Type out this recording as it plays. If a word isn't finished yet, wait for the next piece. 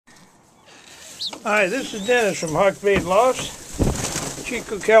Hi, this is Dennis from Hawkbait Lofts,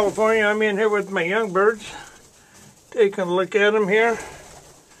 Chico, California. I'm in here with my young birds, taking a look at them here.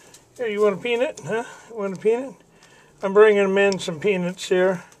 Here, you want a peanut? Huh? You want a peanut? I'm bringing them in some peanuts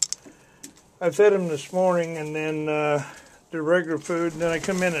here. I fed them this morning, and then their regular food, and then I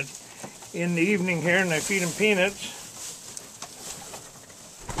come in the evening here and I feed them peanuts.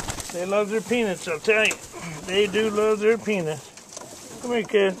 They love their peanuts, I'll tell you. They do love their peanuts. Come here,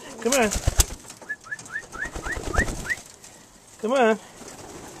 kid. Come on. Come on.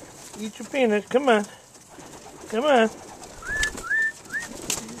 Eat your peanut. Come on. Come on.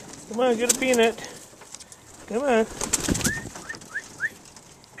 Come on, get a peanut. Come on.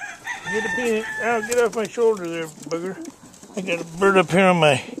 Get a peanut. Ow, get off my shoulder there, bugger. I got a bird up here on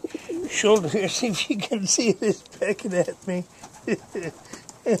my shoulder here. See if you can see it. It's pecking at me.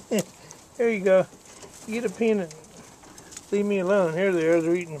 There you go. Get a peanut. Leave me alone. Here they are.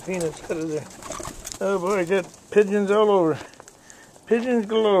 They're eating the peanuts out of there. Oh boy, I got pigeons all over. Pigeons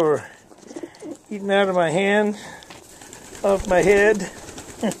galore. Eating out of my hands, off my head.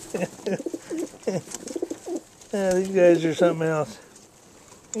 These guys are something else.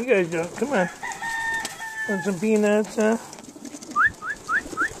 You guys don't. Come on. Want some peanuts, huh?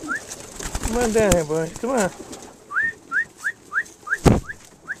 Come on down here, boys. Come on.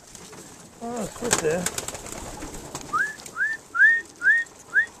 Oh, quit that.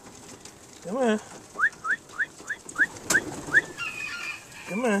 Come on.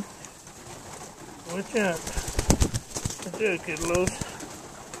 Come on. Watch out. Watch out, kid load.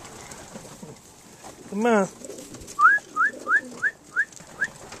 Come on.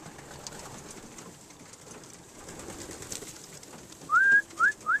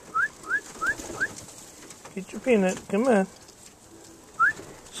 Get your peanut. Come on.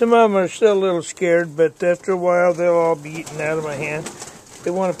 Some of them are still a little scared, but after a while they'll all be eaten out of my hand. If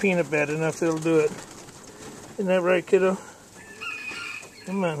they want a peanut bad enough, they'll do it. Isn't that right, kiddo?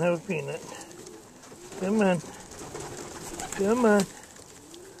 Come on, have a peanut. Come on. Come on.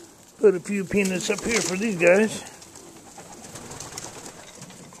 Put a few peanuts up here for these guys.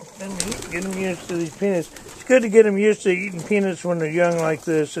 Get them used to these peanuts. It's good to get them used to eating peanuts when they're young like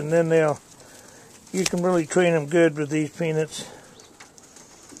this, and then you can really train them good with these peanuts.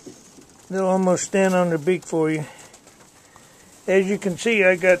 They'll almost stand on their beak for you. As you can see,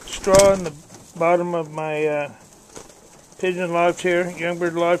 I got straw in the bottom of my pigeon loft here, young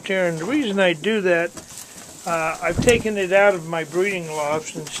bird loft here, and the reason I do that, I've taken it out of my breeding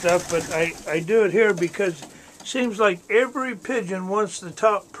lofts and stuff, but I do it here because it seems like every pigeon wants the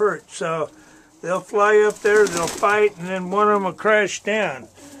top perch, so they'll fly up there, they'll fight, and then one of them will crash down.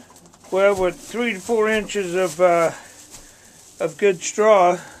 Well, with 3 to 4 inches of good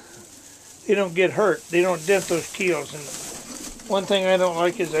straw, they don't get hurt. They don't dent those keels. And one thing I don't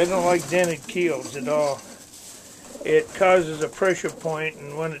like is I don't like dented keels at all. It causes a pressure point,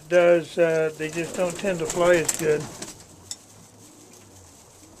 and when it does, they just don't tend to fly as good.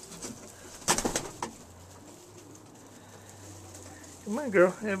 Come on,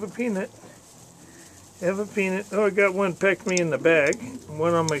 girl, have a peanut. Have a peanut. Oh, I got one pecked me in the back, and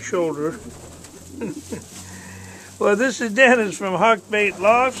one on my shoulder. Well, this is Dennis from Hawkbait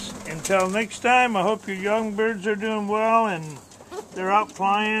Lofts. Until next time, I hope your young birds are doing well and they're out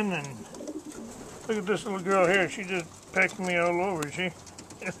flying. And look at this little girl here. She just pecked me all over, see?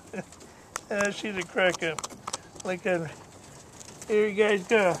 She's a crack up. Like that. Here you guys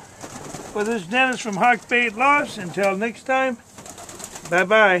go. Well, this is Dennis from Hawkbait Lofts. Until next time,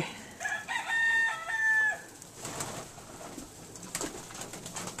 bye-bye.